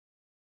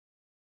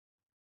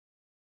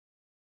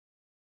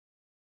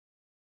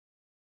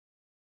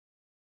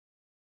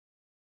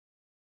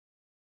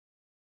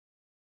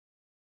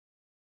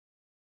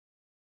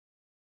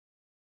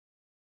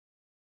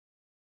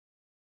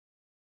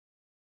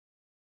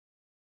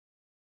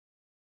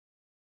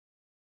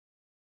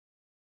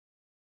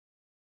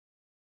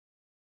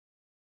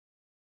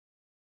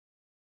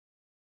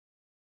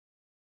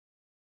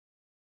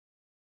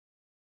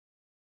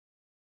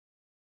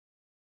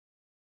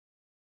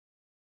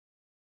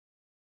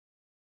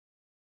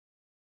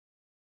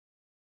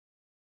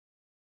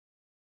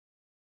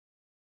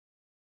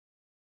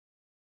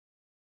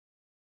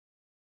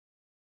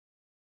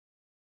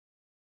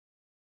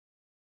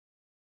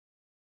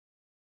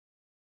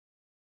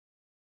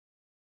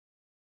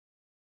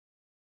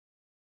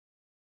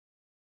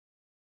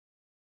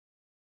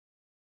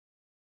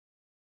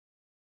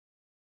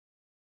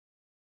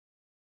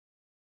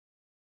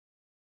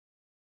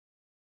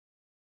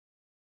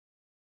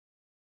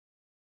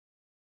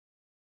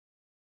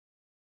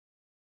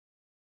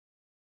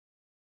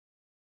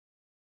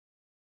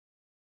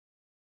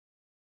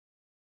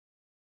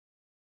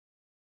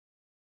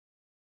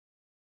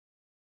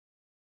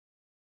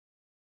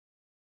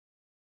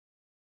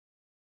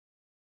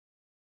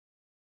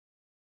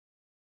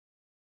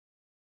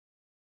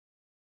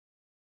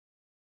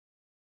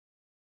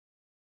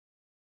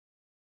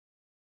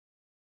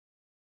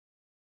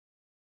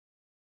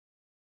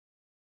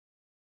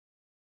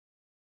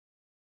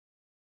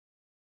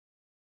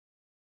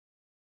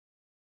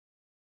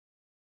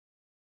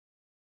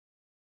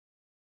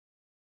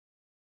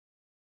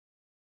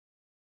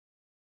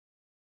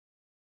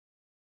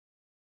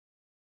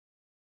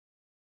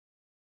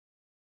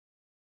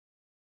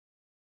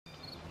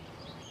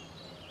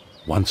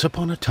Once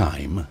upon a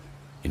time,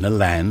 in a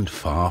land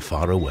far,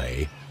 far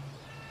away,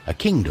 a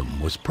kingdom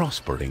was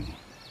prospering.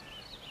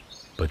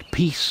 But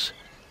peace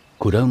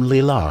could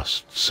only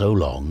last so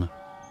long.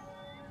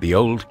 The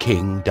old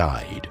king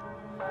died.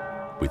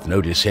 With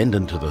no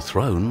descendant to the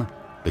throne,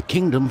 the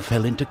kingdom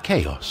fell into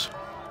chaos.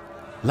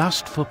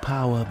 Lust for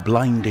power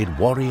blinded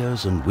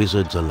warriors and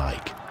wizards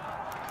alike.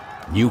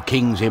 New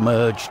kings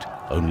emerged,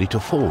 only to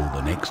fall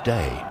the next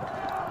day.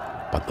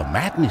 But the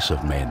madness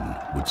of men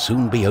would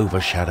soon be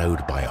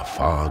overshadowed by a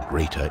far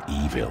greater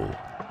evil.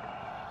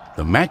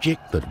 The magic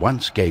that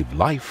once gave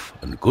life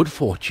and good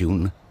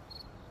fortune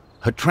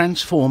had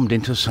transformed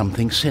into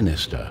something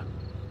sinister.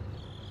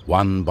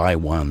 One by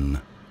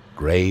one,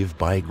 grave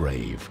by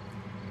grave,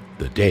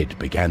 the dead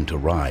began to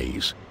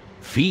rise,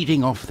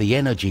 feeding off the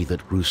energy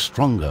that grew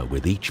stronger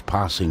with each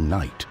passing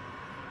night.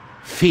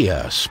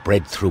 Fear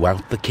spread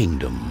throughout the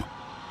kingdom,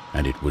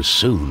 and it was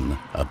soon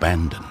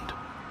abandoned.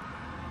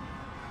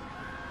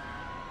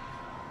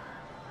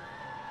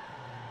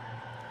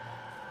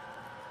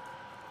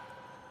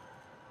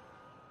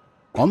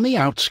 On the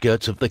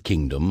outskirts of the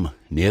kingdom,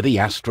 near the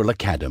Astral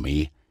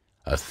Academy,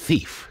 a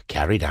thief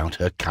carried out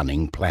her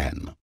cunning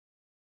plan.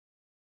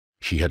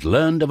 She had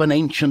learned of an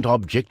ancient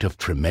object of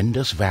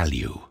tremendous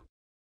value.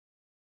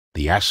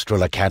 The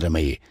Astral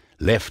Academy,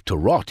 left to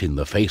rot in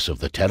the face of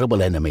the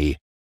terrible enemy,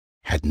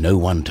 had no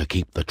one to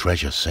keep the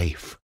treasure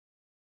safe.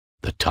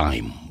 The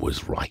time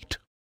was right.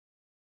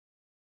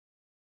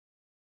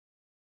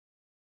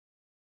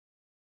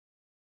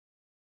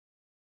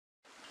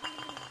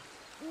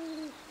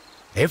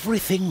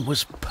 Everything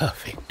was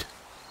perfect.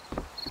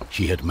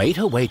 She had made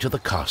her way to the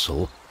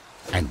castle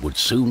and would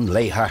soon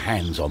lay her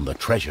hands on the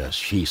treasure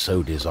she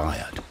so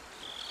desired.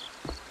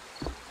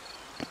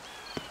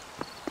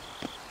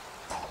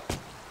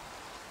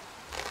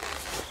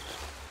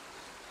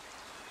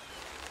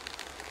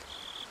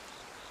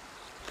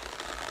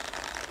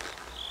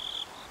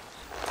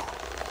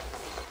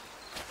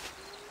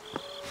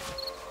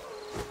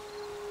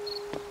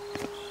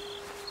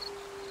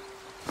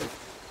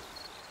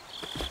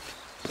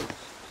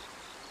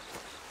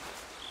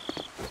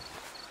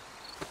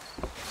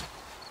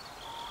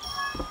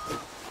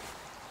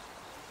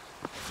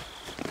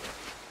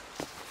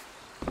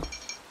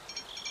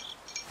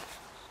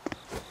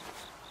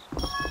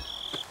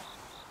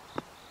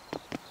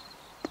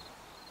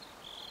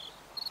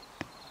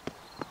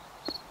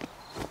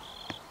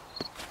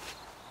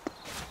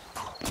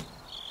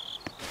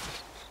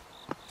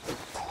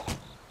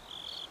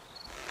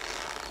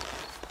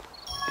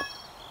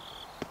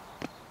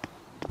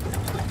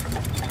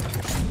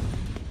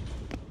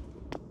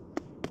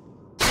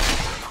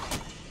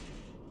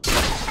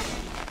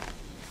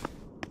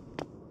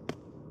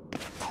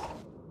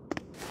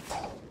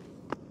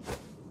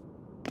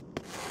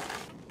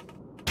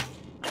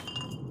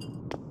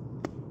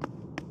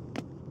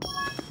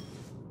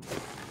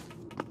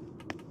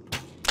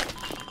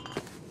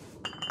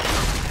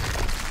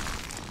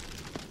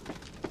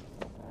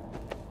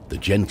 The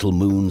gentle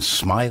moon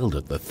smiled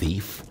at the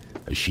thief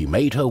as she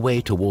made her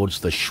way towards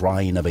the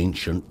shrine of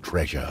ancient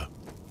treasure.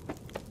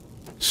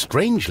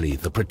 Strangely,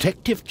 the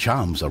protective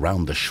charms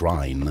around the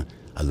shrine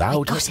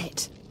allowed her... I got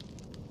it!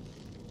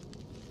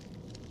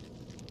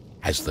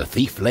 As the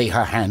thief lay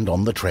her hand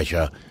on the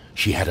treasure,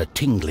 she had a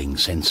tingling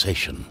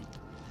sensation.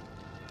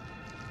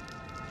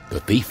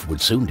 The thief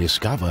would soon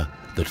discover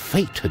that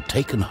fate had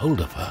taken hold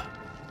of her.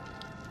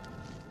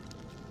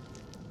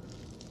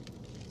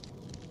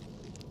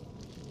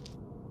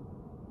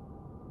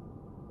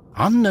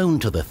 Unknown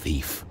to the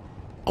thief,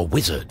 a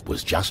wizard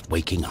was just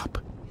waking up.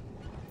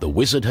 The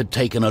wizard had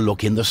taken a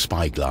look in the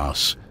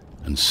spyglass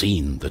and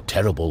seen the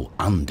terrible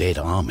undead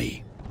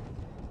army.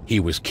 He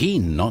was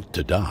keen not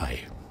to die.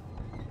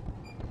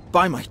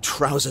 By my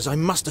trousers, I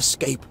must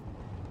escape!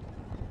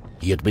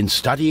 He had been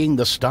studying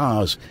the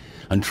stars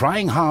and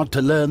trying hard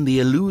to learn the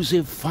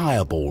elusive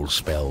fireball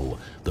spell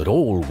that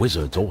all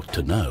wizards ought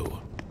to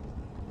know.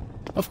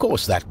 Of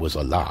course, that was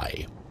a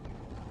lie.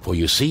 For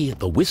you see,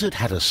 the wizard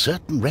had a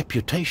certain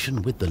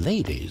reputation with the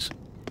ladies.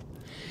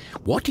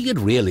 What he had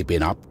really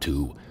been up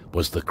to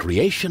was the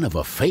creation of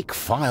a fake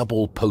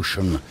fireball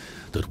potion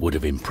that would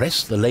have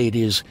impressed the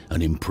ladies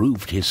and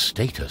improved his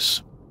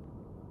status.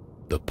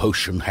 The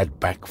potion had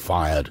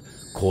backfired,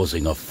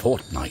 causing a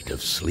fortnight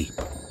of sleep.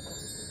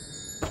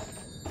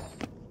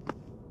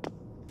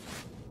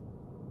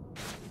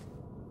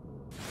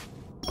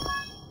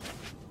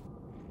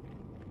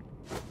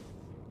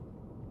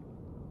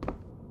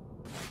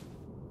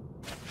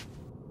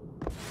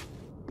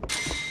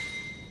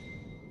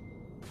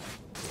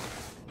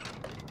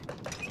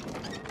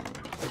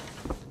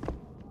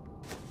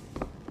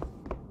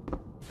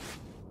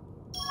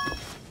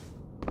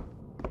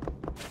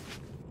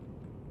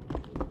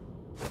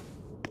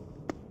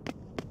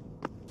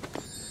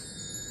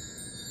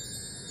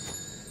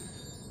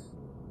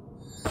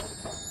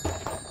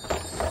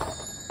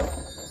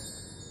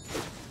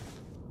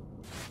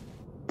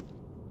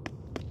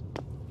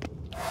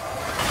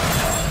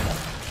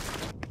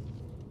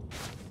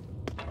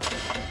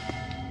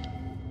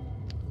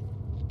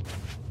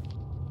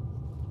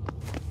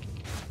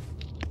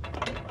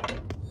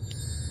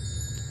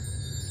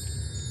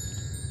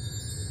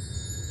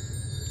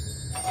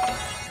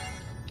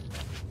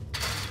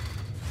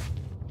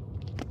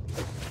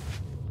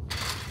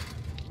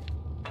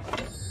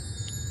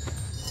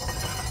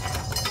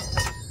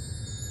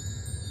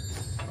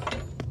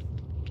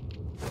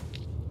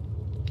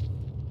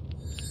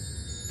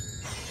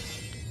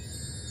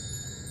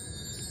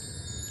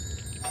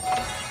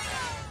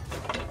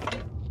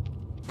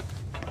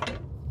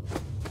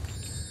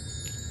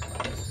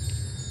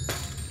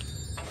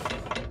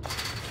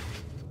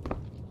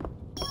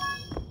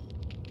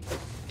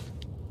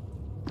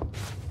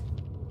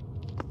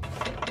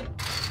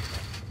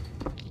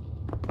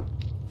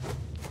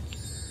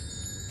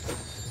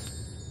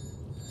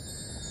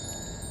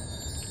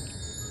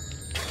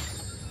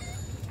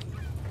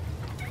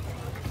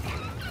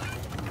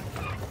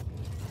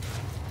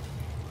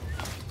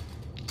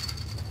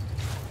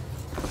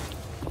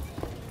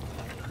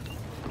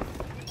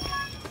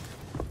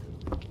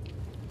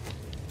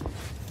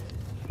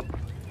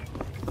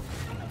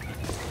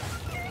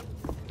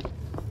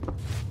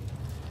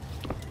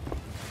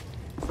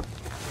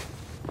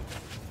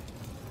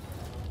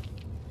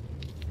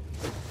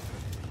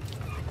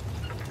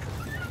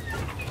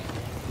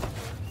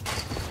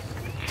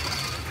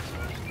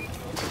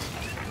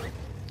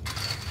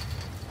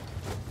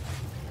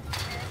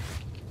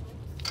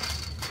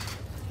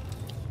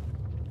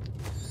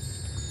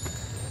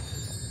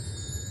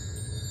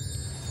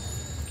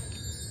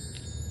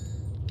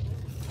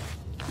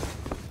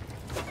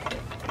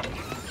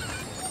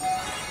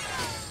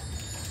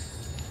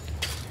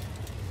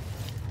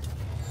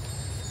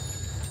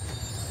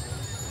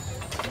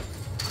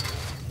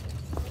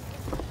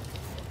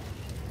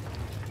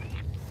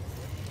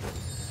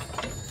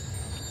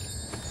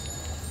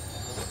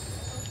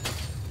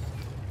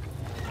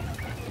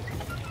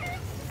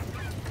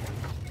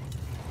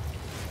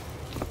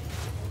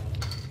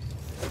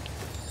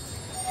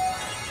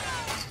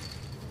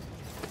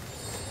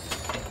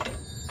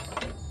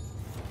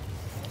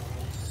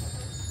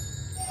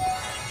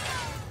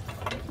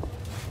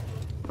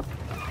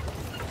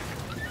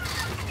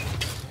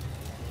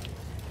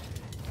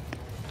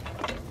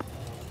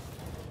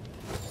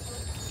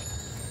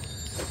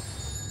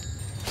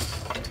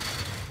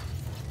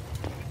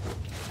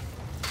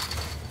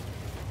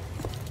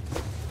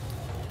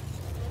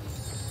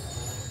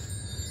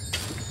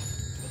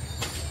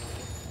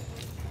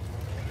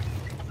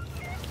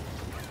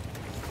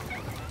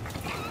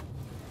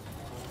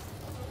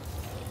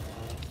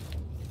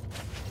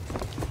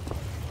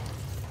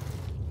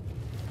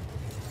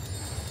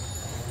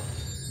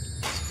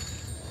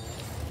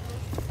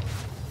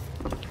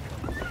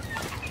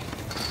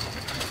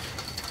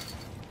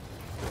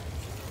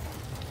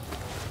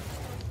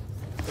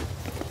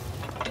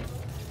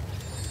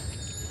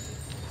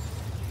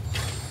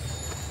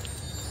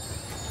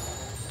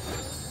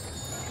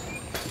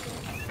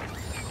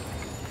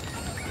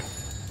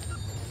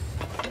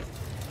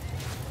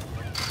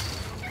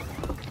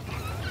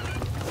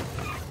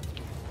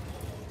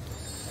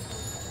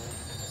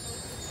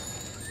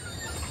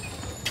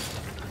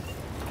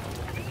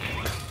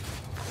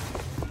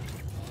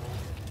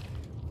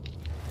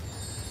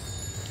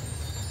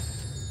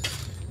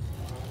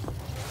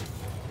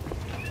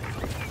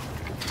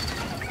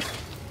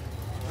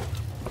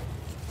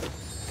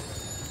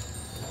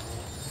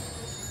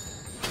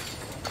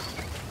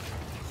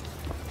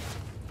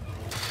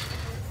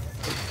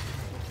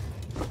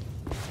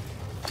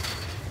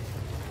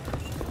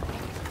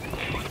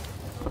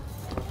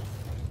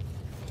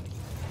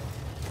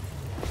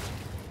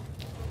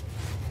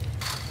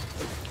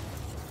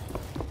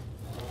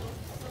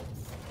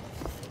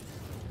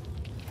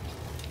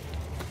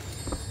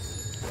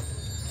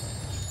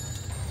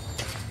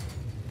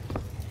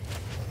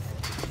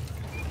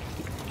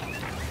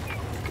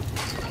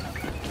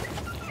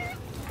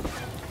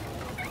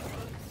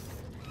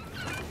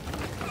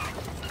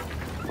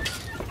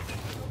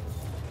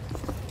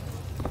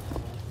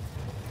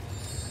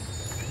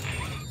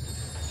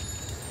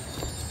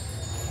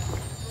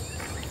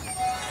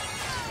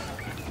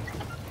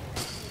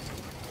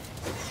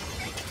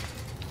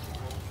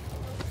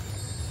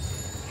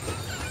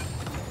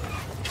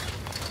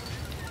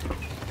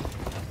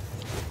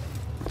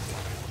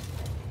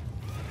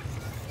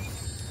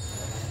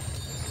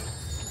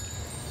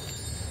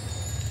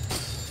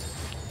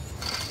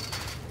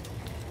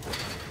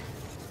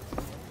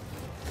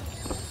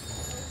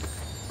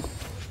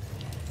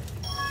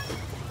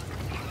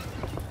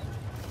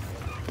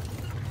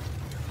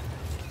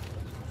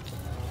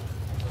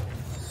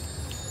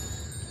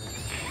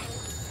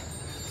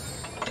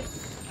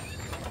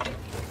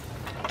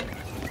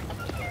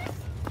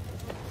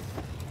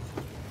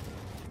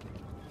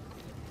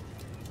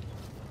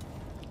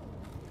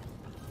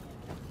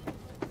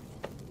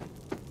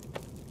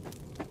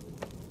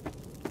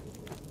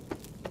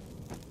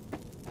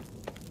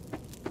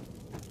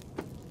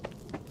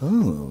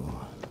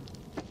 Oh.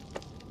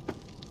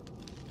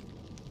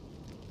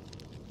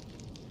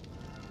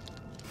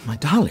 My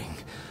darling,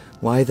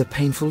 why the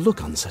painful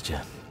look on such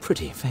a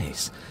pretty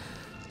face?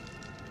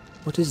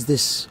 What is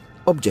this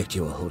object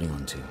you are holding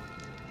on to?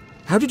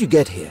 How did you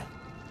get here?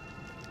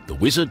 The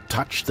wizard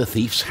touched the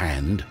thief's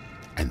hand,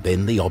 and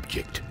then the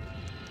object.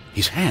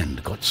 His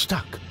hand got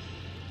stuck.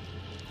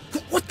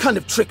 What kind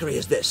of trickery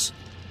is this?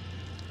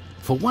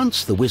 For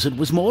once, the wizard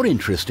was more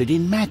interested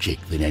in magic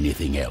than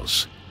anything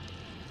else.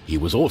 He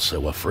was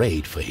also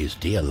afraid for his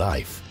dear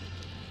life.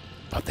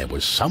 But there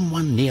was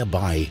someone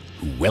nearby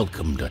who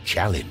welcomed a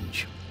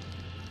challenge.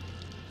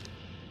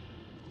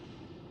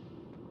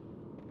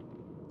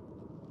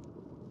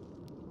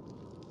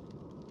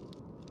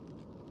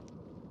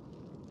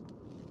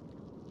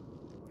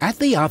 At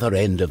the other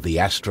end of the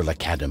Astral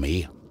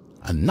Academy,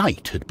 a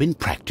knight had been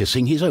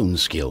practicing his own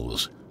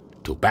skills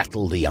to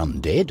battle the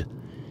undead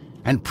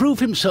and prove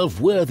himself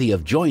worthy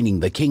of joining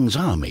the king's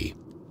army.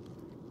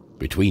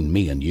 Between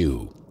me and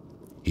you,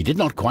 he did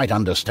not quite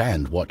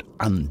understand what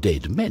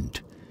undead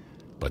meant,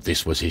 but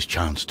this was his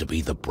chance to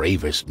be the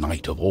bravest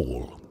knight of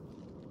all.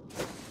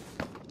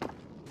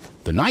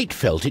 The knight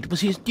felt it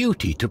was his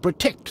duty to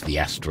protect the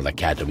Astral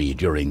Academy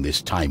during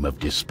this time of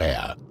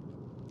despair.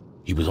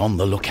 He was on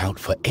the lookout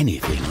for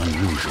anything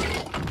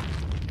unusual.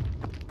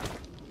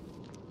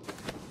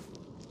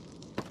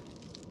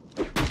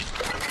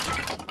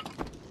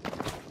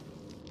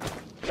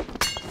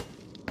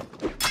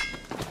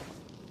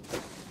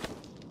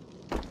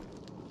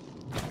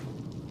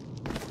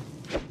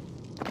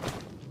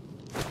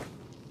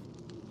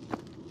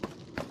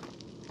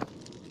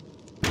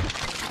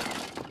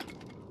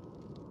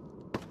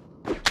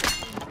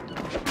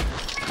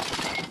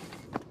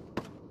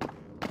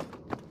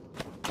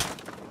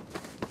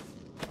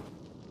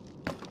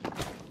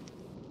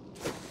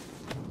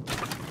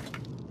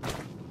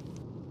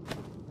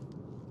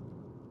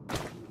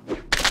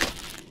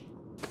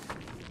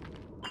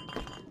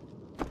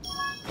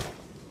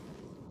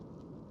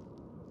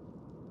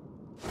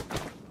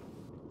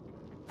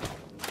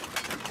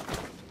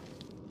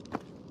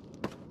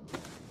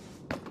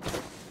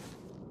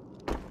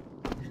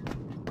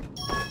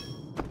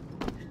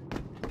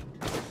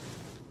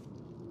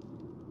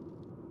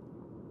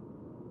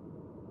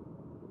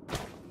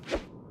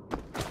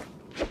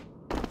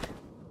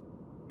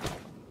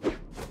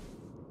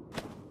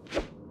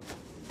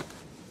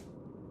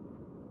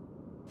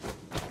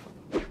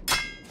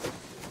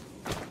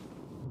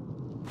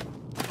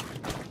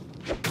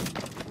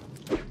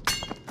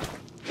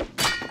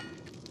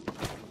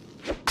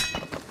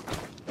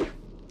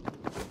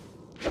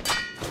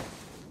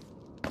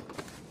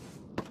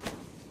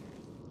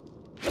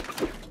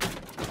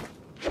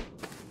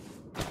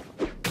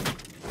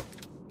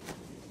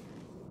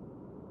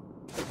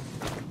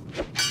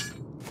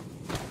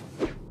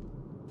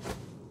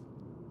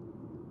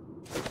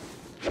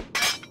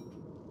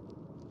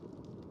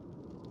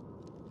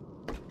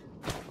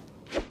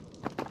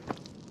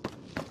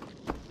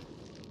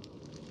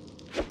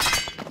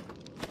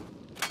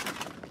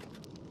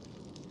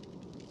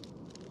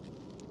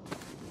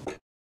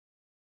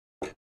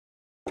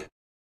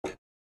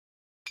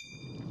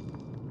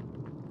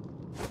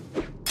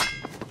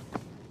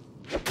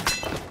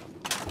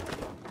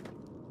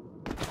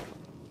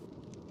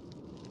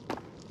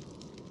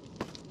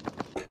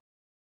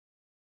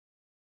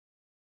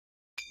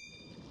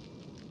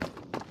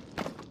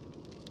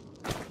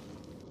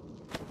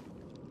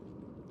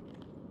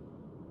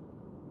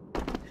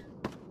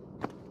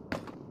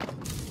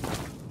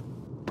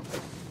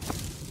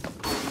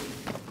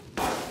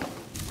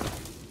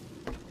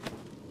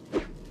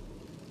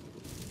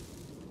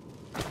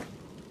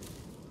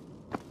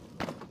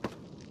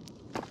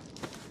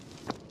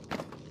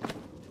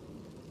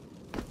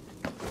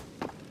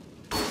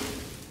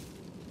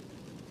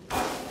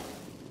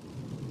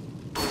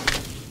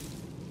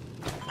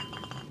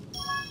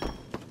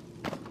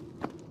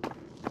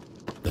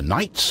 The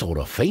knight saw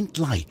a faint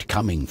light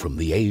coming from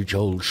the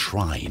age-old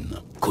shrine.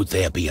 Could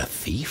there be a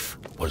thief?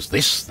 Was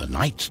this the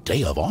knight's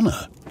day of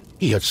honor?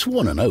 He had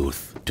sworn an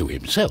oath to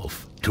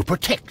himself to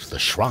protect the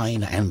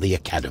shrine and the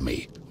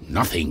academy.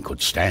 Nothing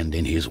could stand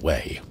in his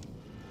way.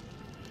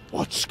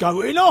 What's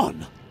going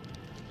on?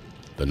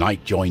 The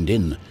knight joined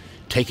in,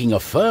 taking a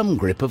firm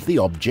grip of the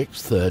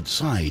object's third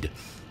side,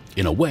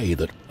 in a way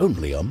that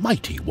only a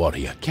mighty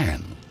warrior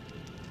can.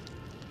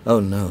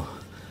 Oh no.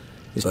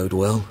 This bode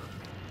well.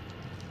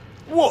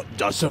 What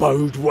does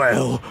bode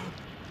well?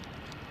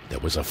 There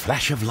was a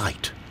flash of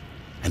light,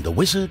 and the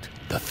wizard,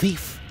 the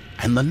thief,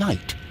 and the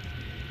knight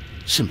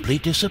simply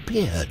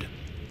disappeared.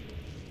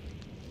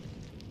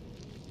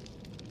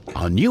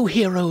 Our new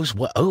heroes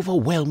were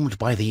overwhelmed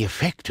by the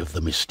effect of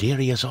the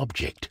mysterious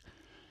object.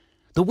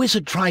 The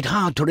wizard tried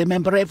hard to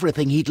remember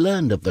everything he'd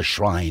learned of the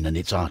shrine and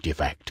its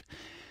artifact.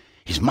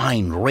 His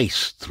mind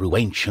raced through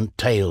ancient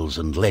tales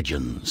and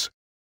legends.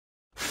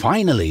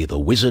 Finally, the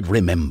wizard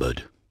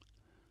remembered.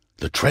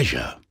 The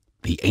treasure,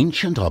 the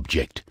ancient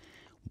object,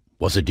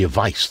 was a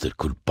device that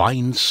could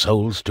bind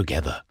souls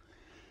together.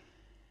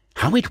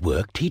 How it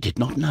worked he did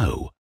not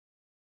know,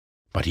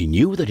 but he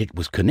knew that it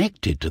was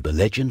connected to the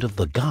legend of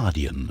the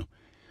Guardian,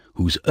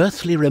 whose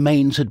earthly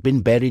remains had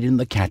been buried in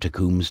the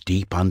catacombs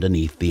deep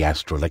underneath the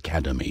Astral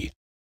Academy.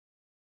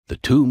 The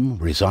tomb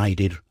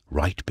resided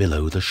right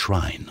below the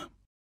shrine.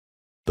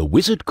 The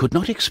wizard could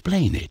not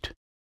explain it,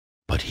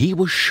 but he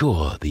was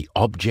sure the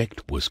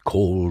object was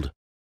called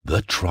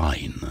the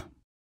Trine.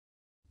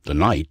 The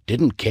knight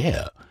didn't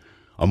care.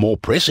 A more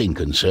pressing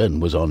concern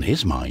was on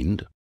his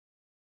mind.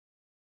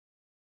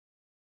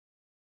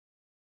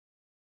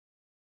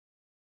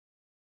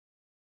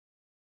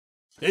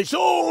 It's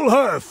all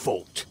her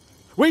fault.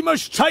 We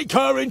must take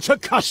her into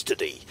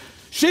custody.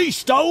 She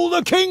stole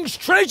the king's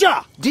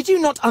treasure! Did you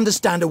not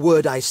understand a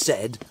word I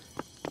said?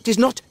 It is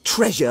not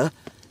treasure,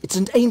 it's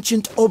an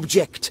ancient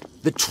object,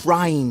 the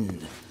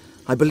Trine.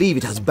 I believe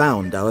it has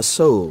bound our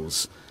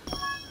souls.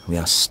 We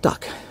are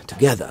stuck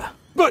together.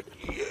 But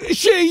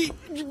she...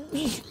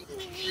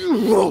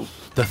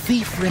 The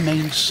thief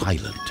remained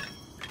silent.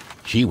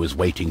 She was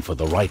waiting for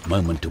the right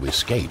moment to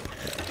escape,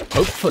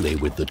 hopefully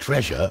with the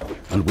treasure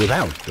and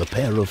without the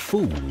pair of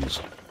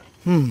fools.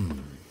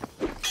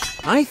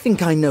 I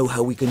think I know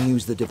how we can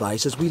use the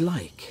device as we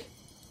like.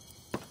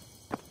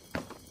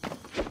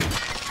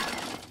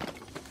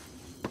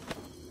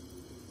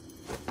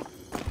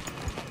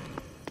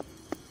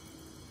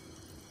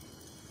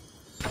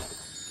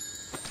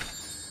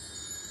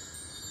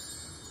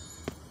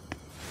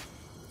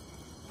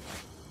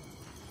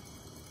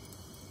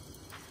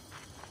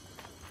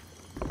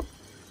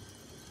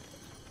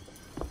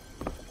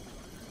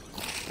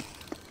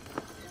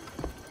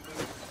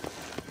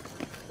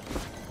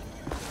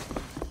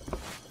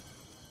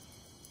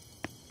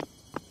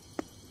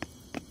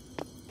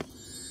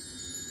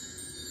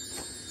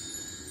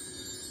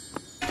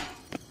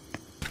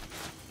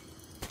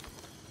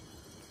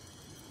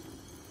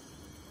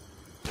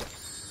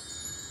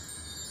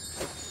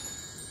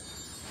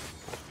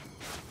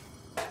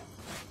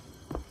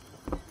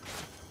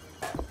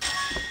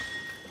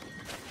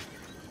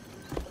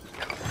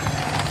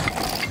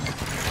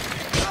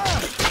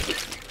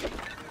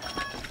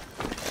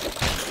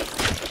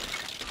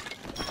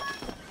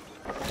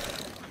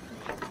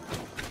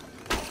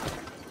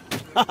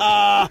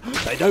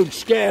 They don't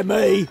scare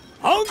me.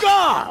 On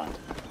guard!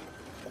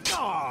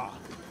 Ah.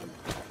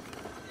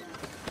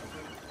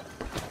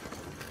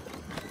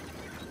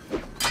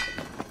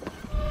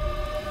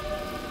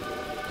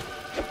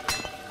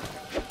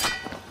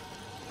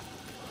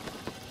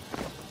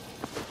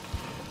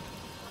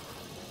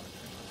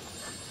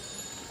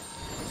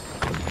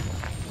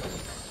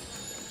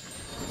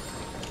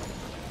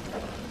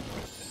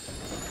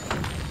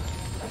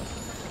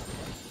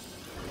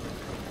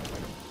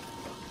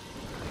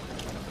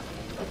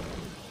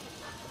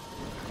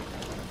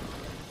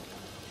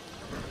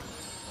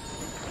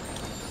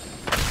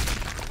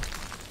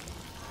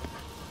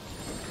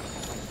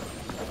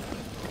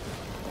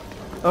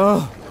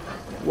 Oh,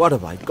 what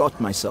have I got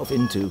myself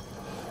into?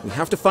 We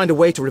have to find a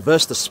way to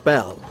reverse the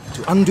spell,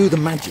 to undo the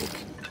magic.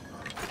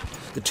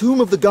 The tomb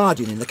of the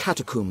Guardian in the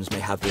catacombs may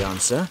have the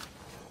answer,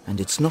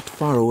 and it's not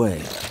far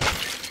away.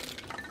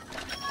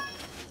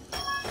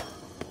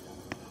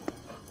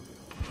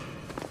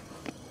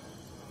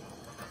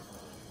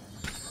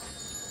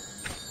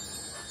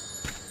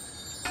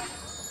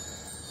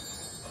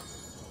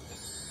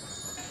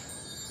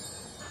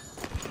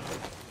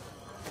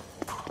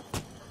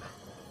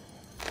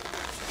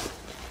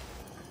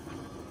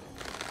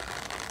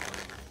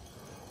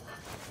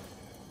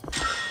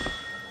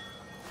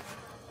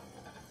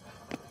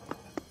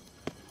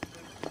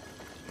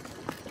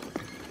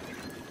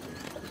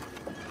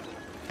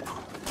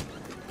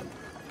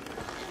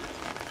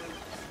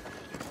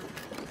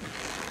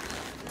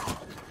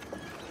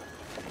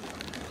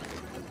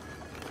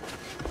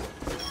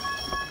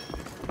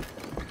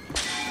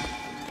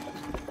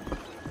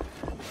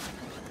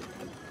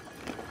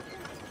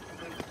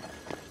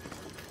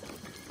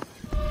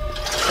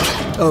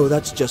 Oh,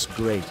 that's just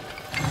great.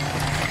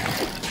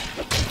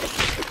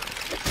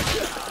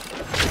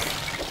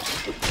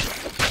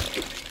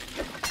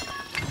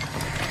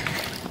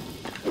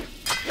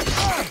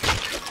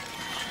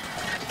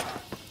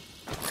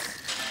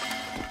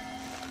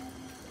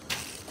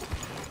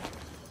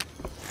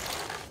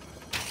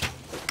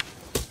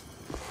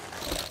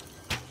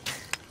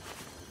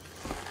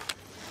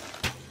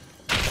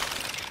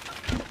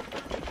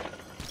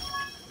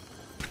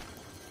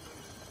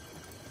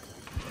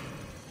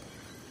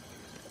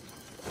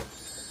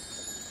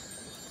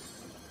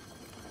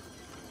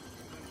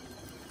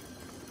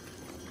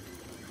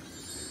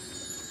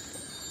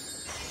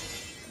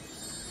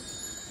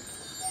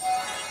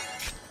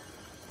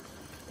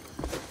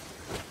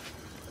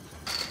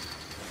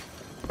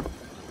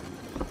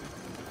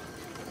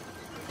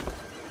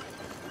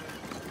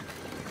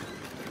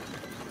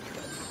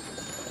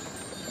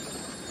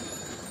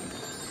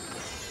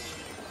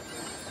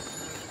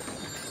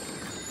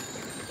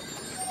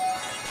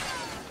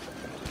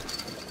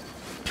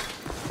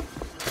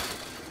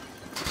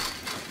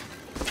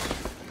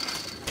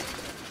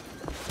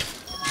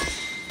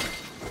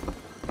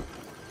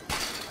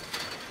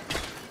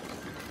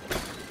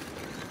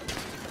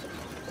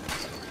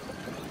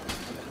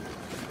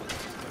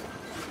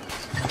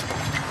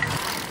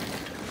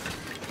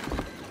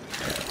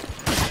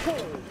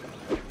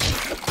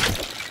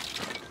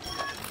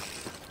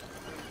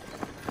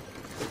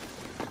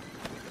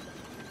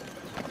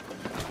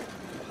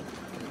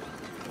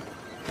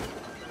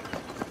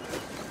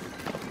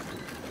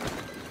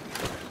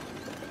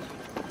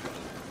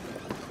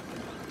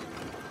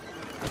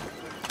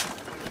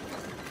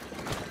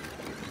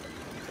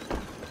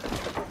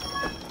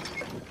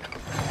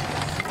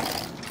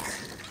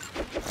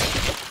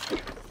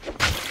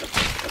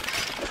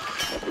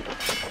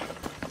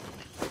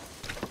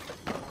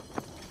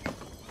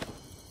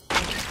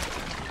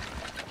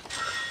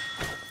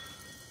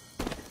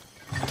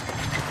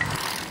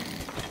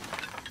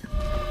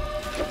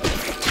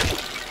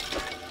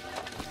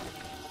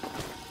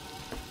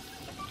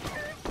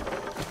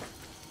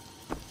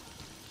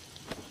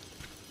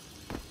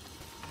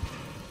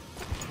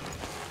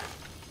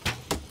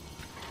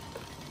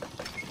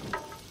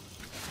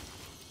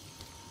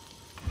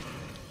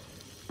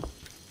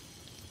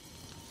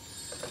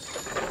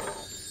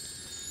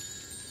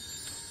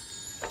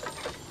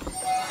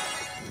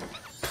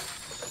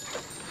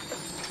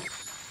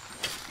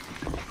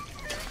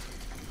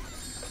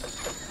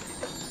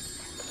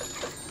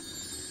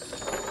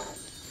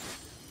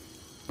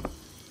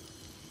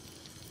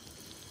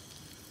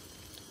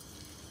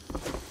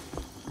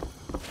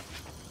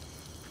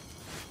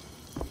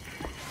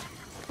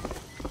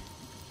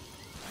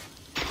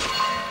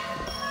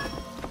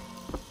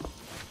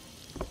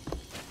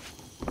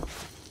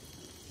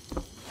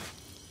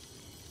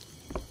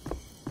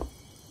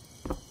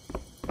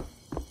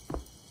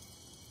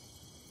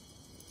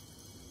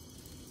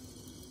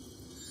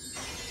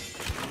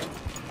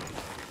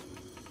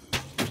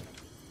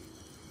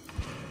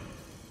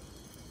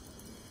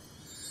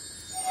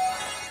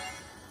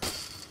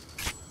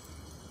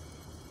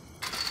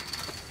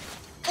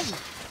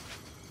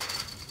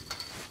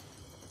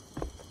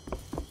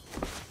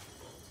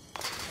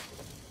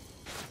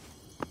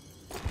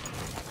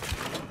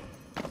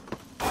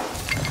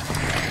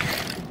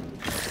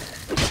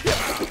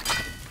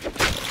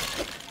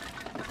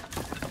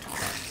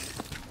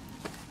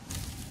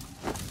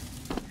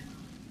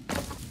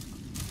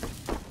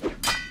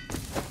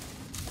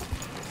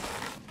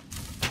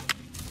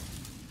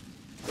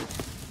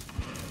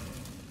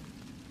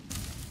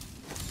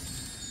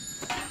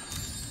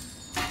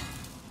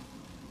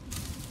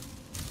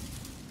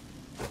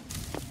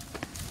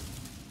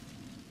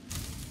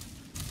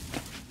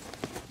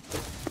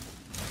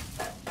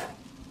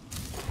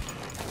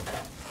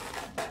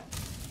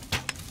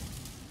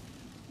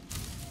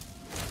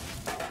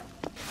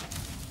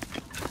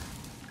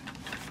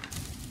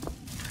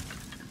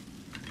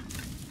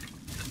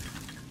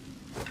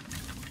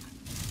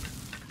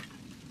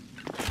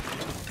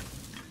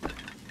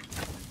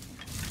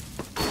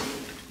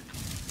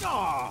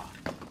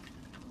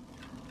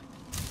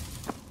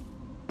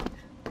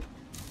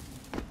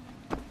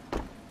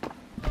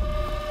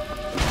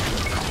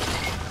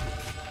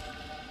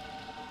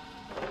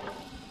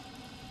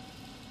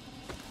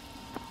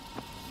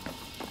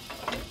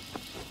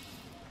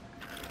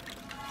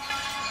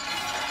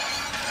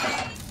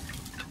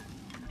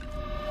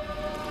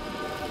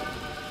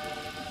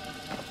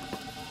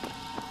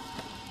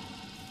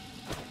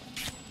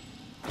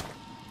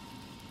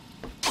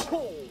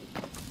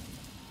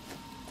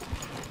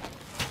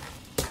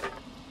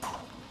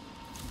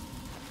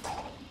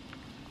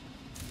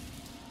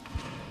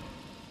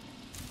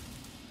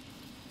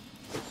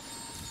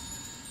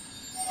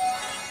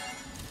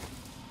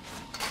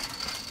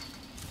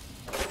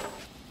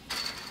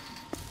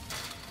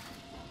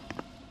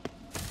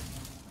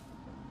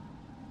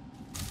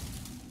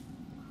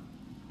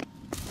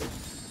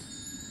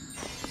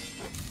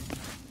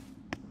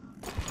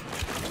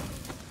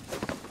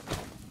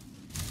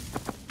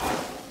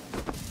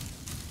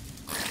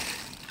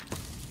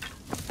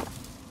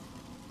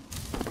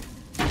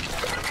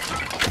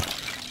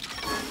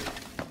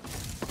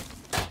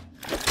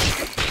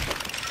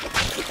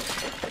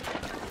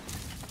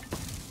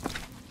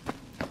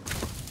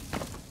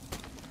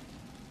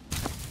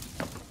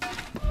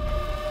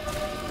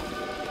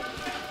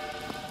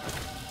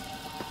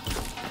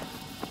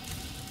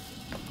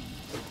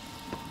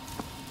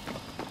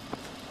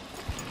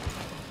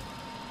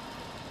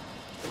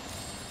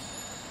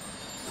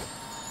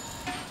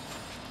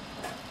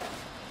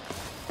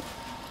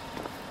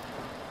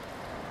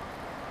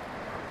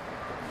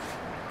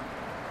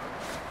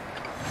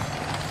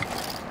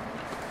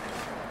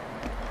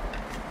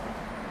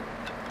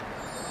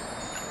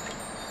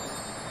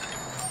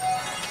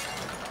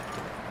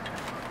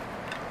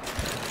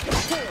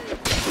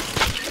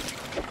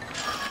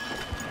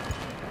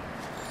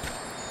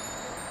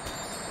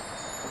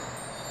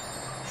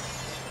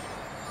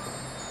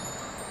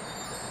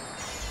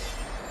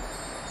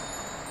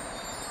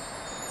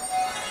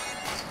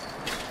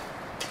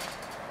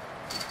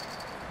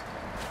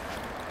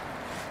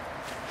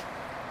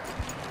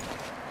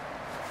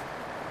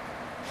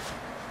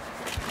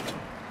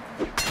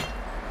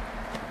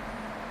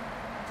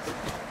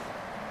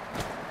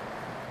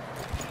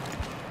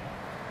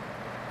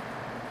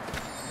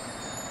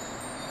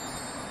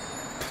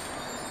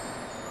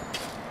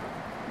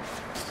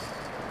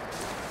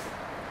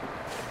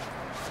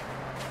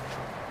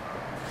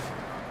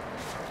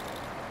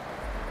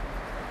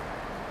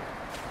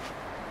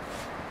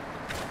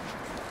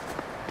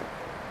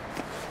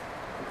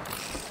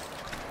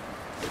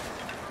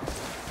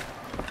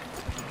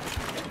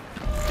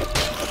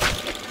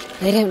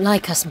 They don't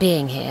like us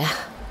being here.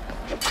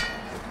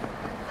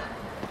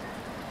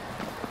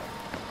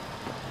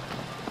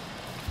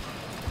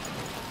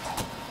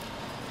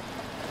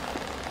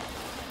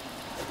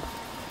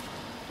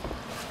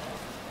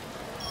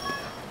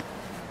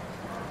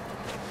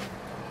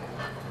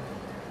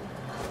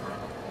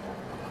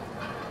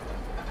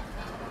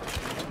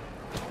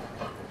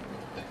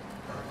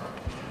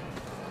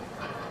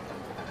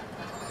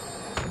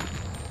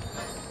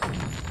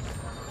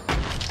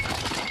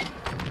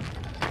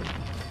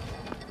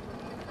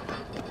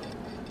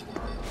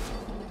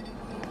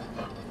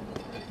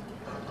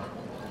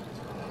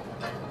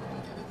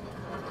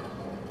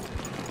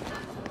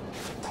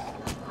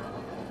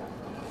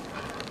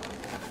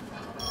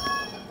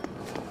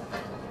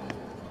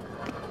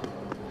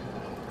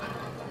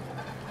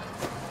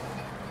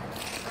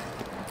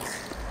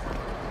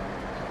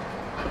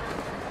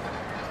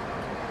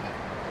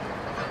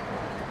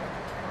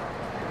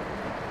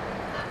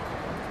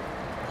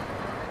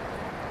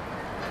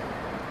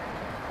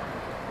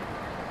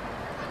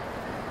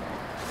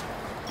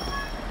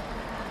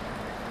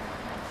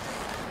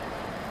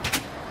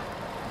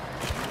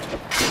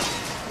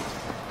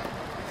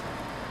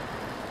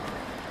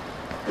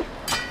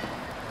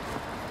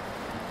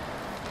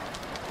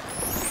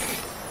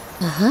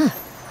 Aha.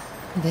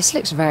 This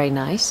looks very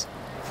nice.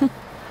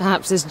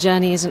 Perhaps this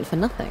journey isn't for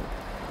nothing.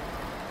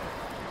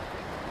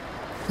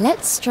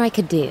 Let's strike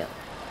a deal.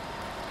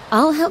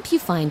 I'll help you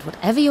find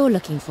whatever you're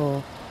looking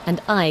for,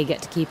 and I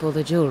get to keep all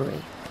the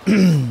jewellery.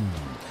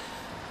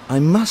 I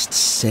must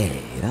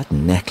say, that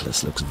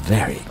necklace looks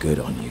very good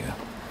on you.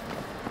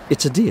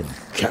 It's a deal.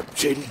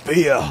 Captain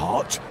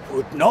Beerheart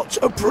would not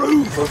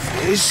approve of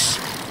this.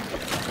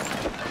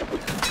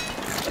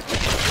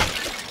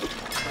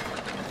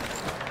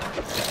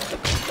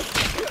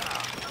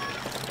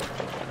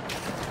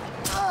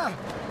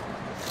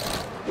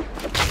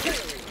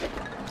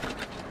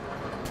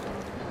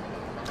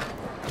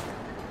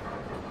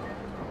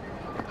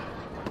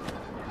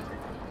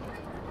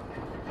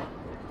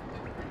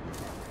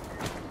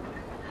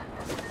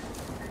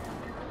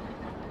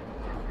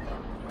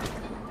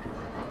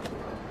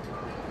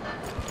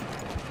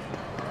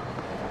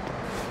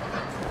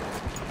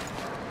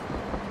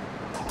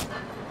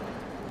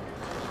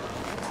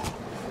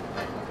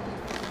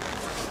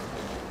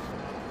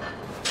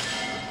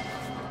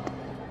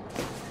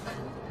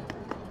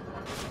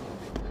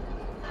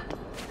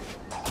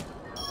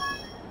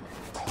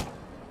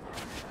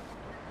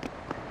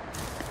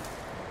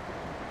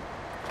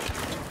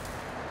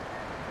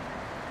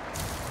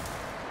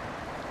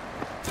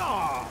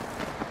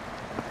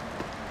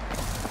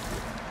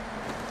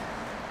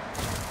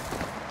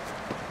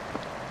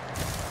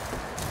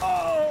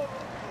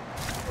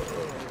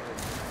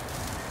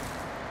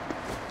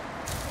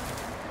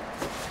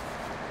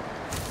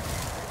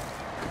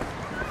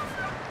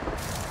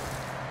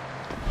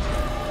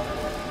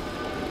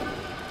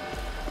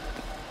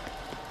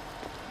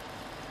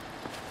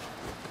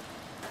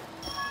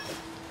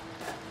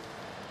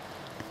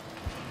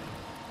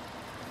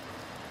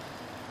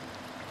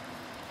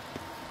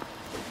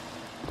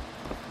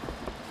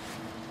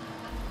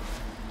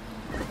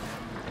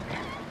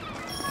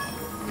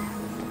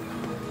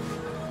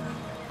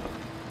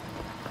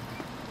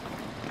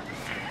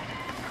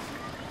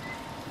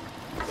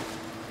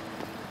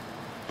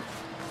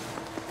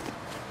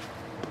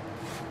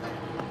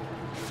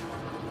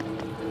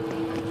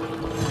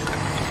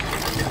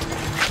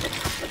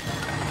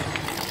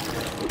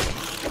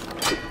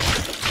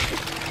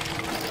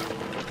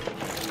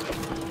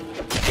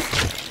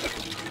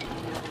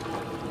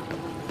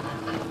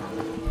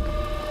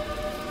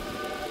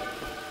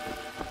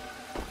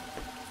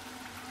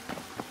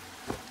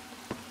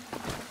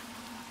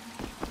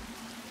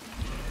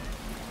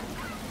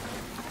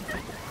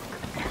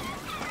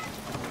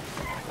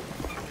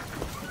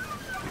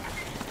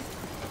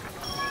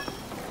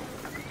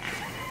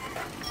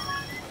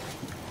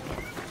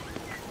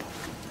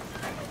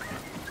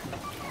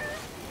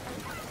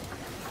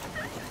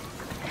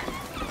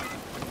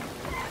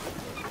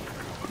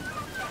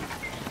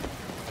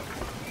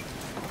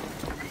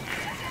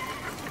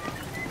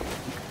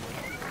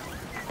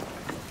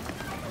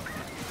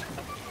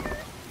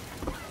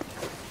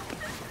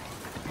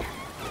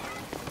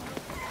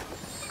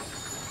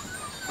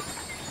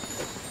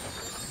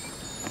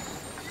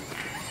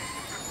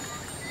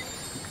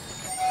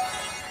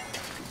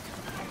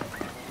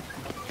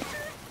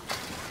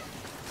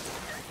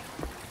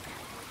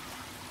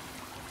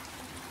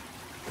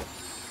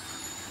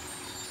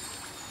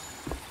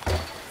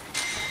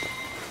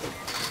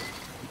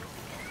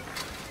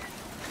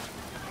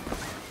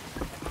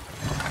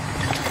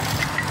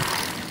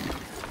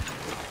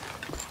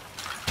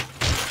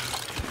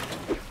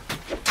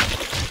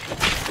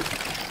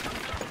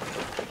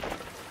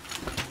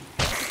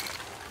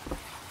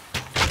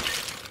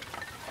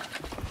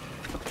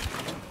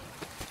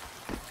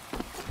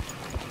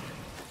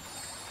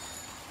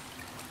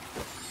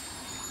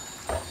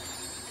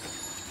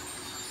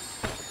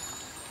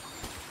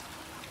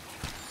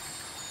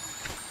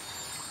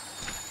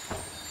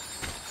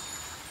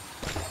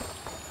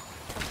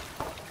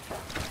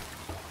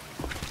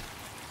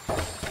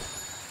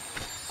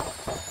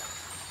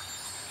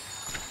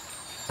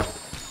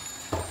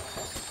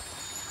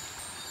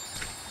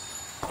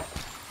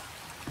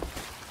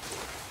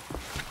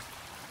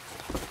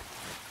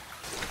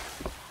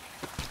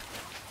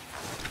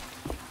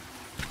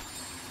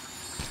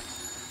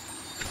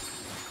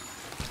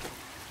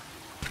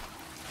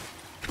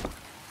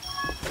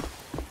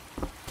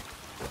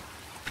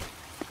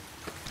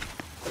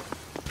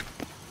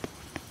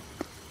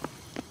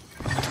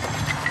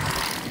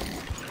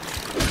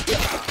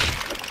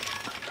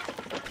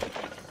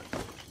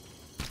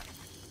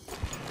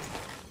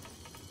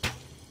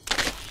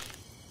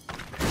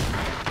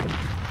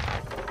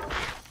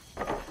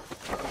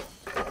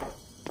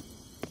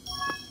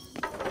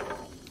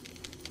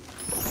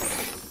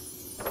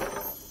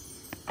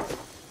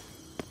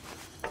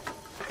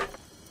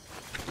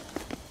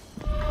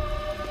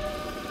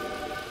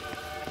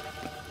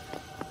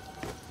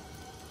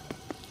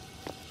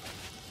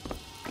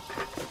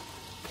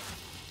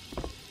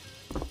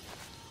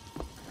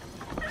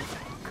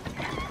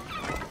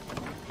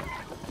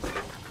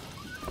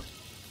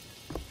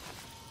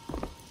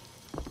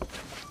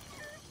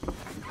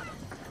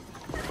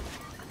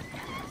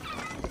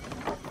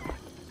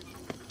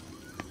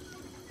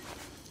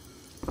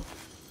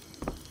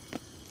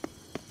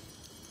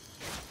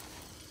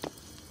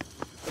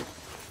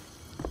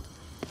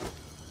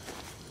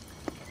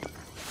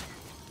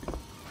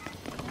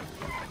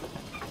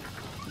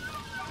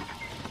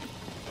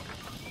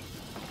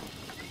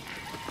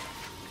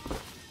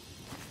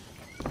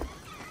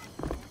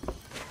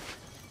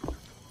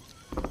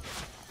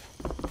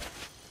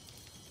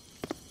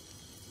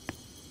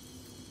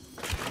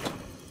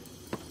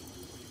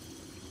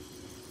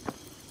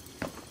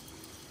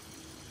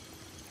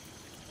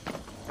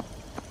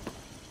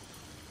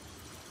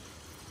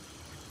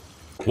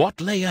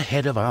 What lay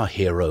ahead of our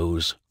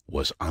heroes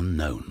was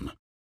unknown.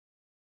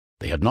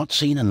 They had not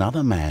seen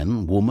another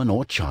man, woman,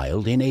 or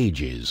child in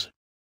ages.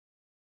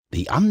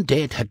 The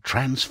undead had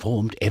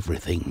transformed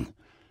everything.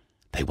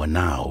 They were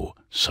now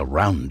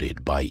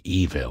surrounded by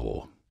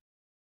evil.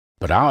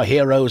 But our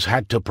heroes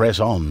had to press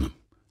on.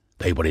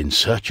 They were in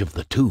search of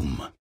the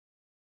tomb.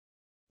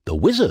 The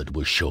wizard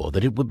was sure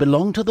that it would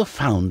belong to the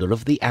founder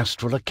of the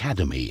Astral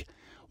Academy,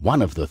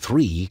 one of the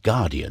 3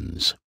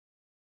 guardians.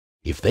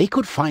 If they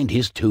could find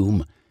his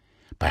tomb,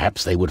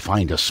 perhaps they would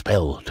find a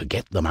spell to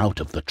get them out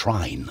of the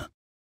Trine.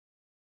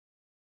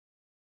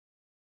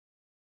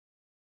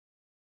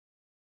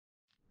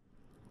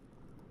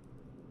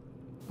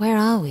 Where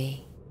are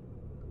we?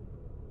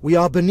 We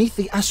are beneath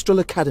the Astral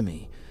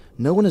Academy.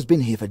 No one has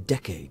been here for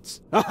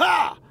decades.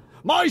 Aha!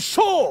 My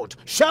sword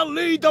shall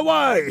lead the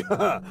way!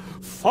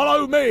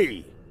 Follow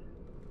me!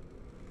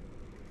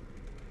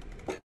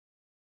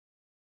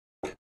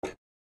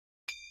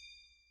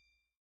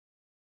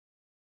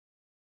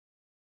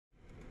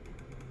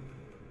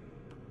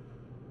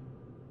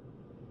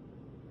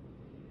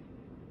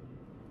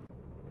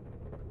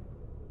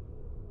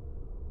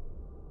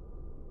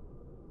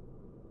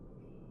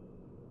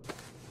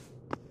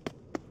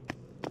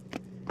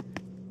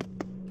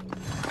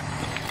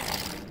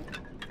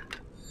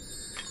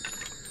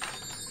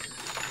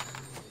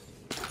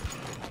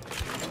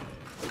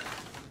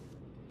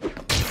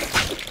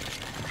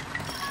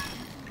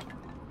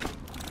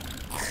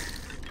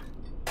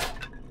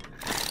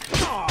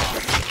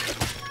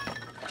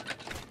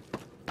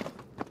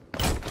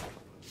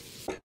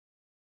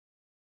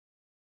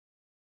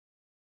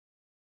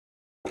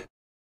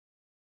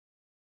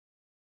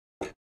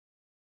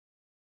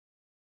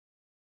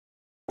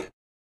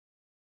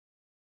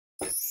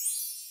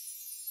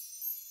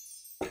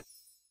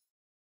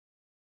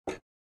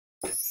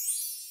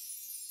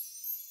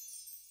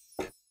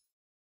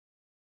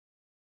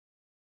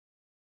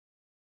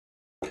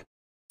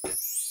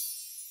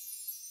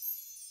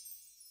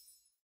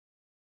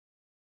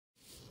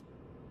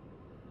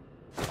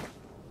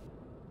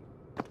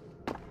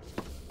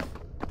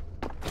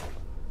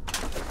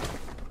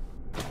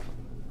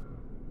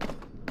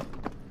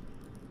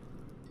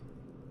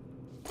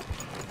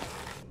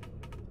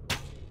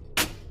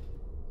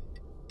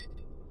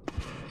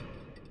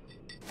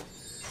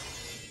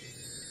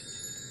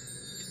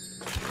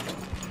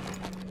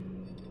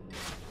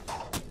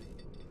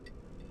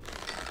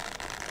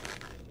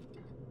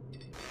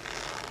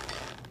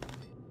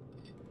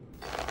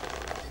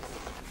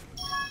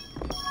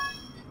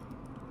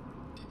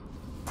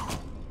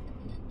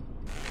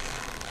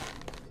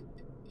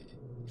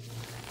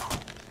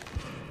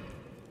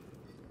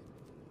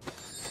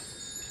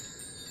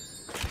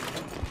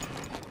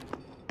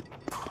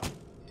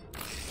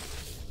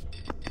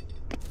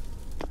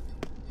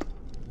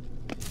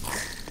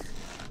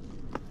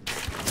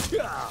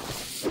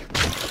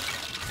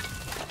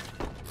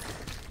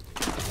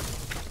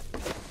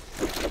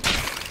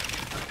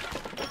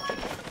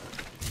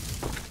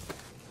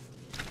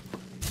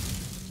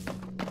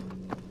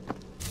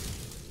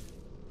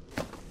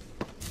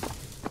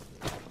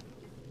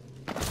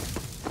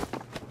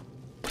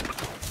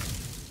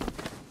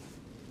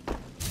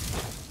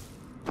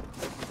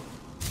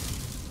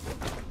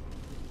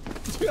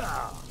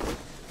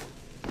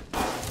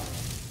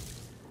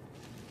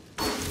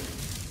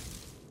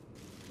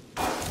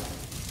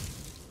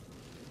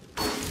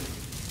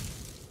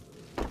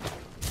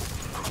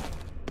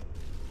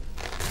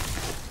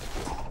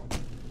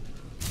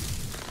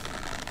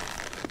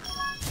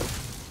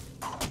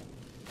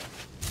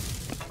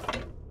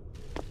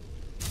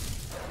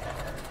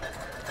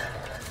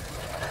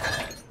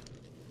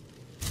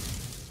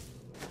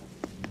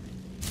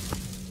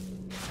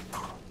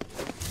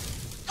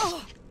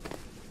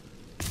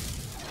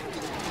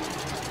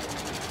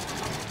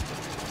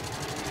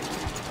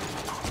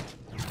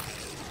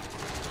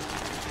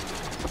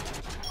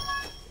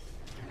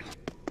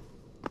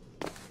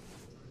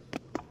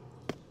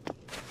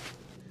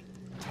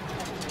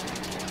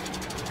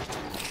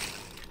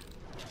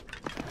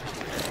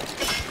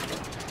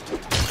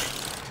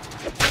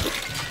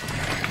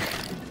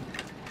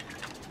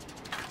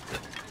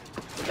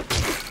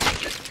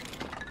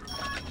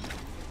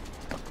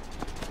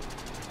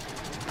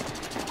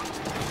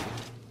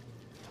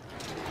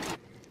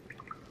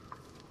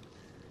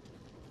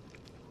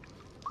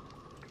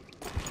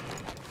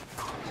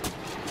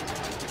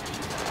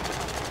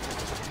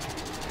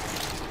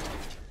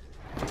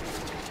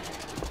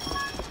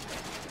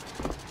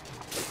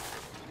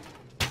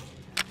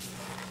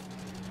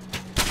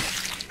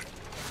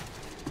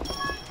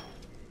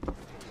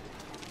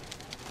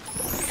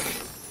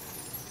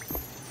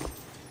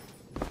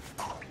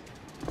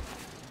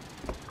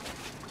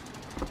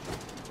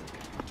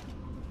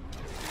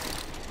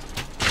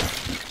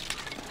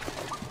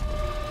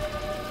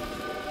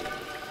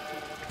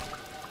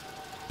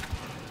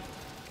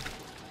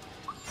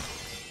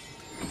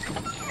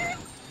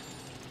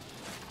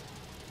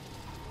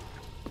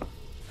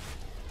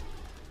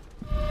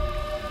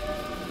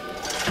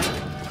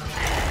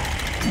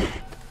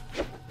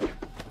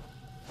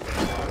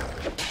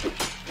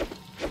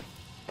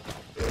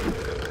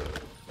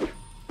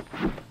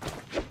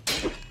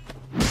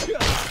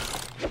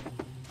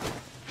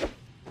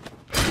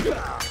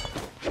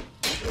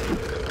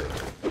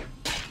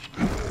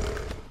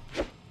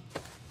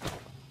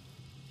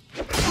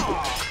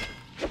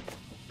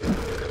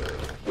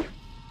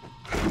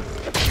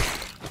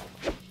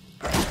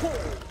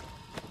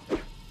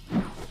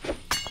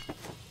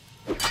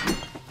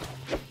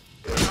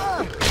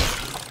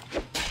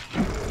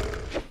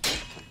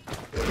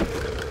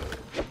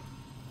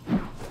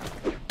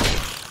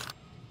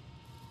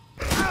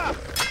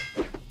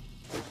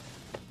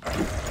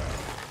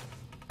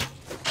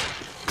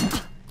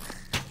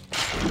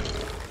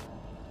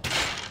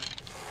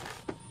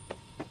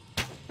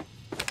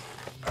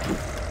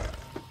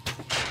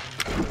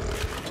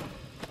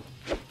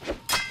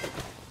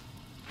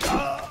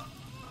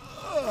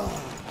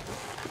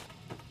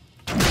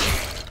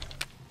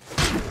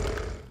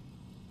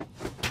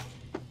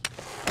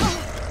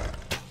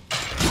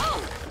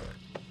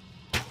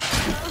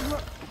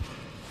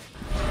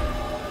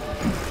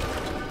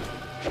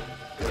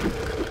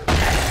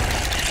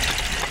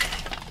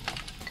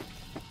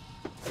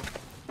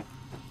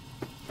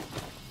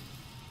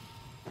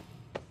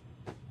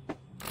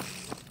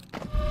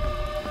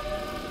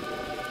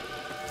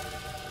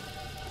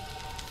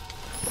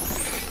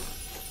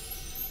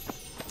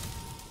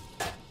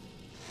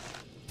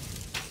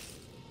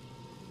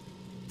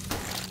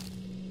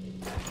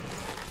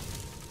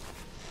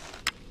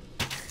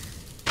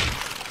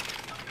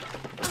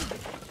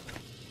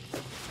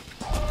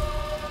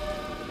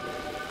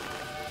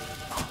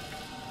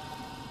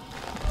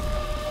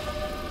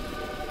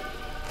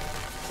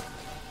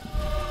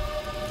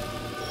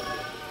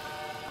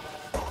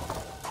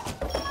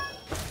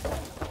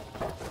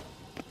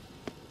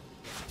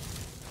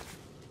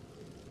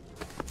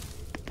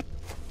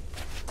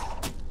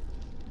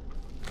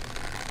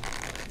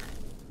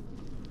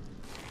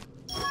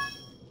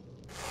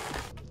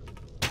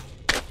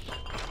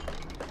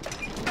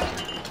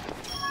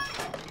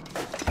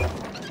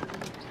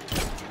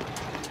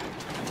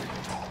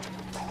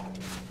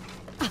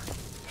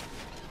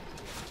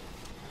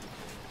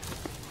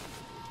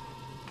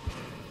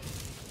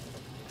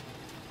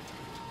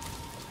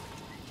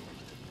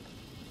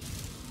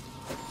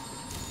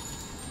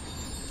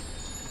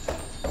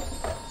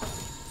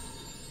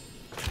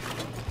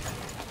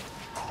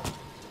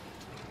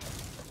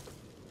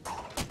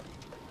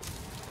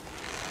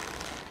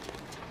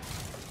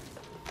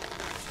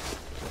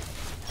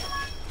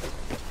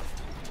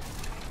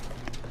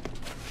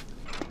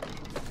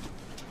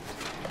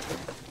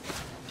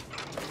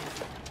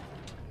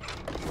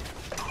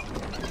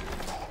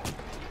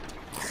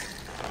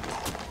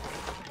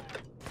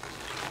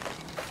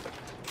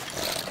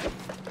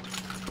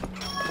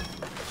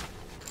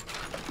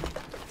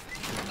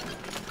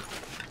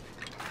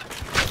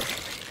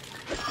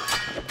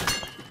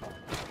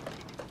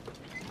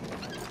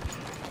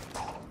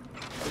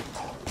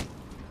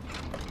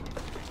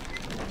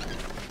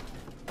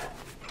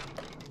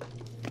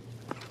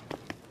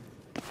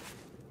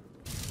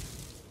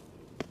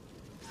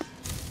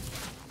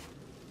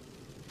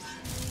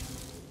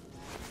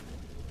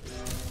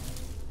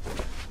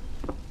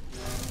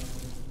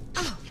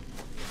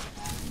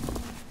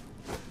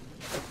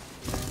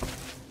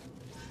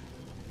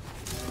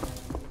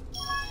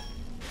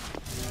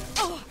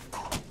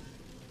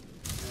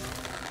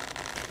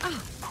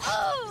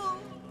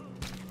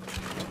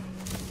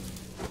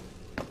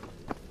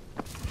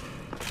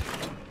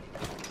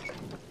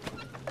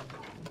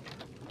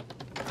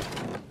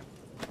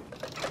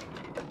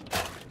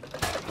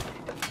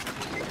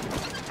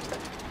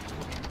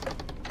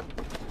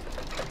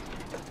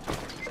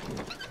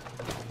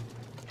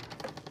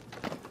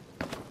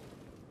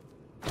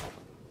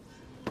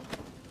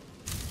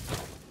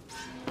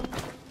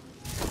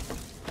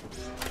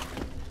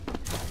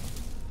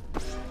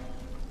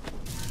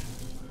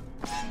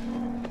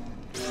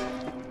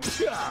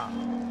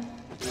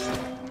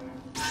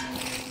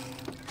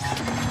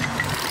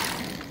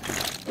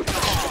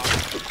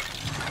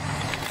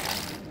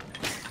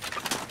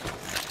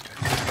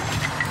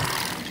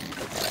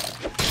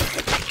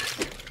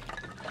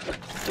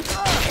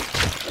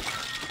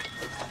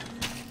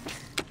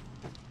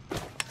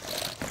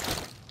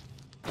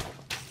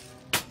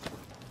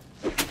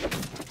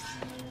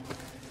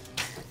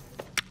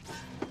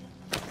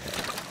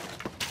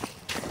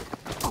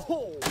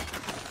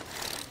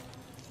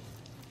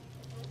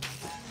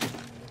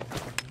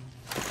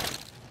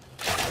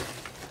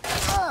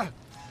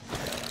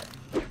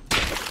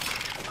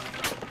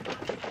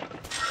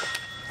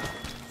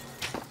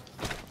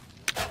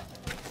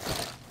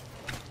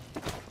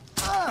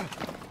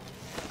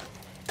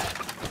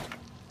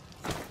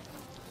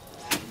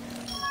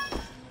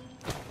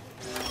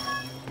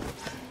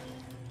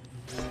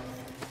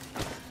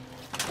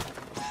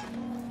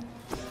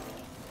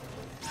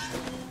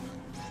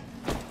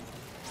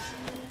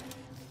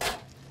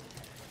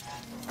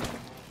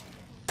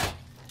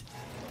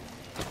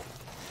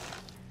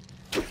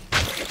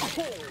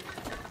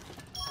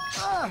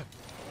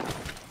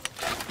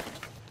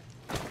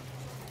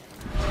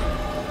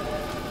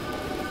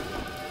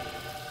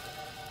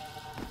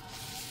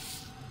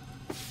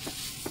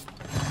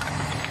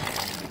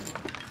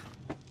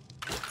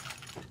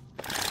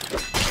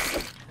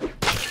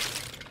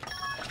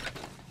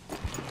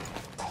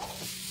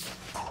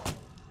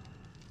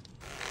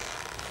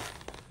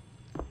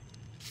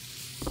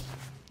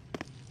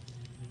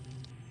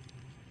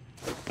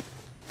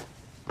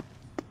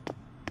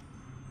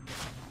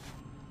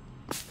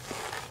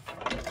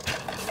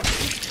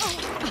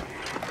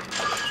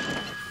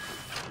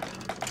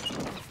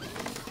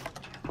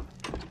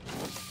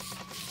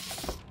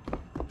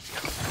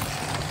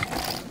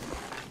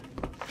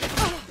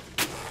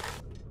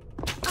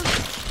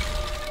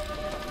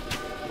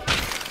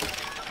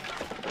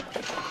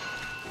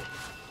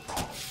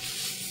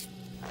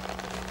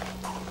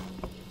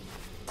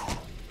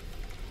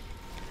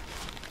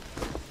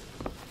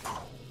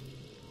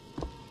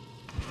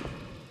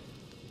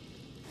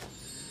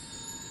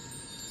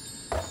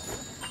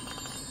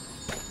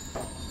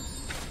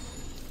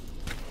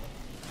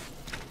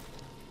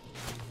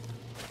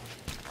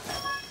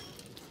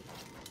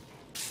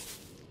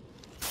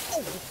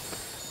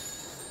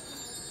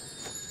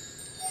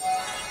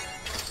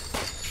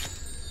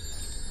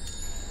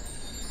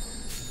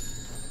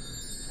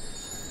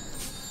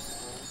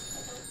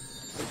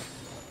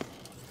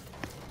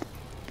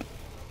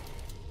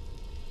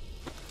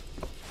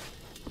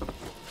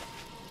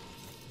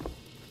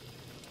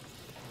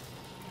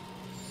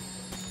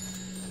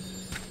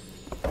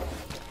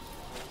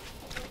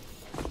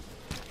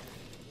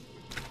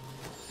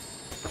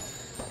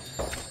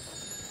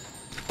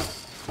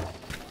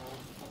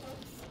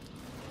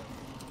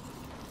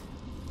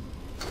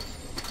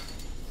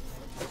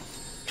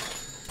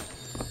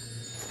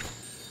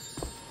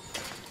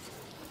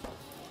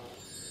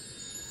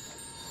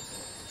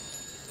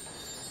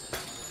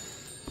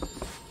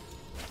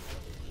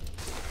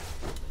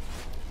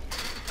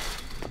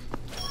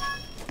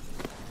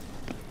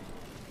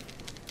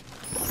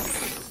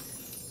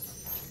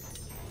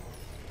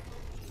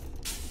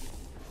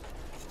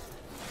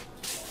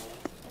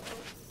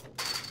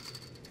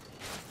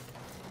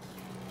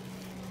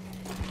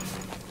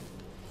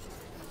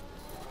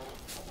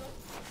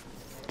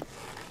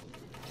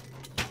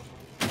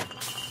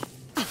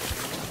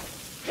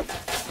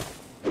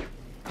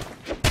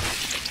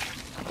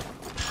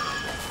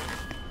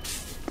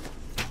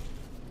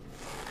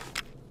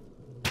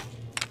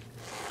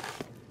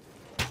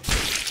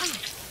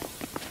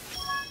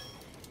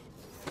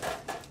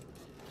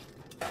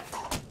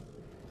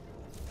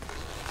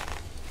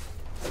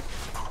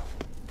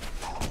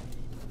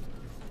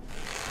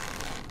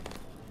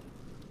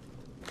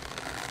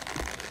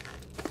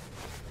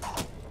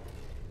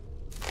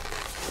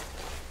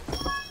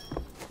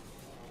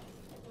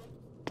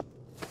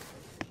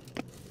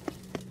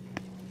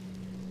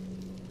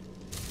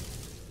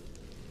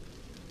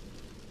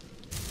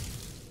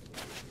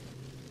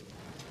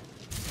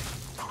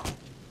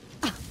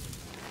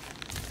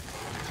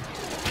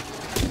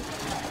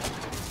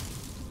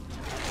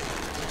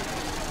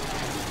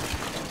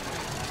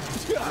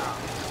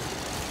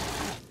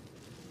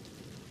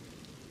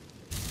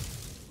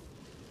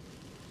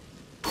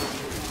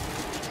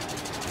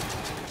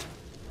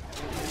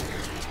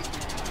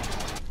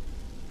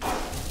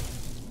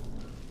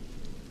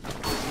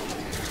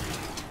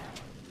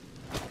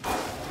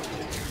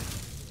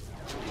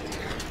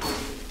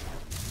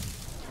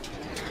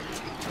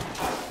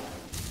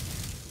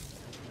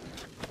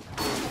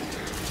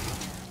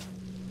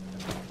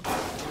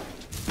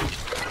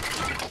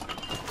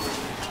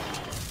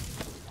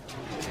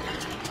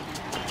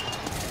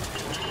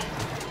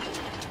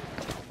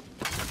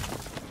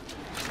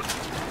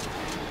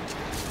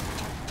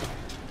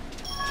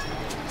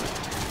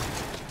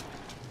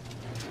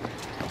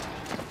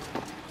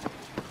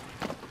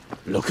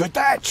 Look at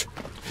that!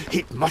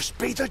 It must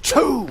be the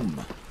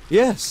tomb!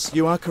 Yes,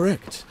 you are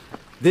correct.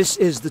 This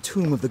is the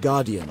tomb of the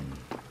Guardian.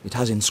 It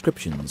has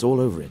inscriptions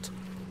all over it.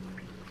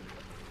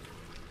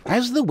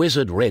 As the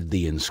wizard read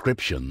the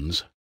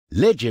inscriptions,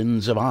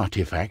 legends of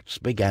artifacts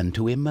began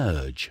to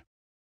emerge.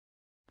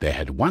 There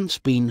had once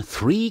been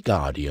 3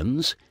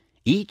 guardians,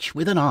 each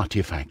with an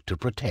artifact to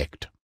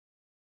protect.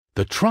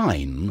 The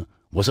Trine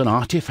was an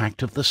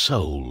artifact of the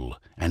soul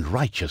and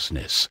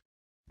righteousness,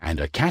 and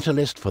a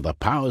catalyst for the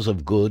powers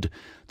of good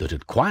that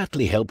had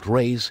quietly helped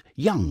raise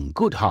young,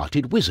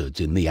 good-hearted wizards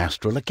in the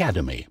Astral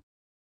Academy.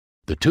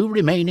 The 2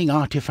 remaining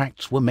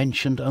artifacts were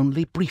mentioned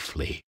only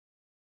briefly.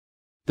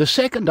 The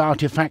second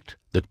artifact,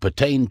 that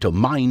pertained to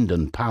mind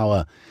and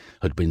power,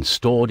 had been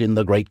stored in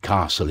the great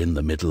castle in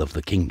the middle of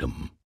the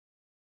kingdom.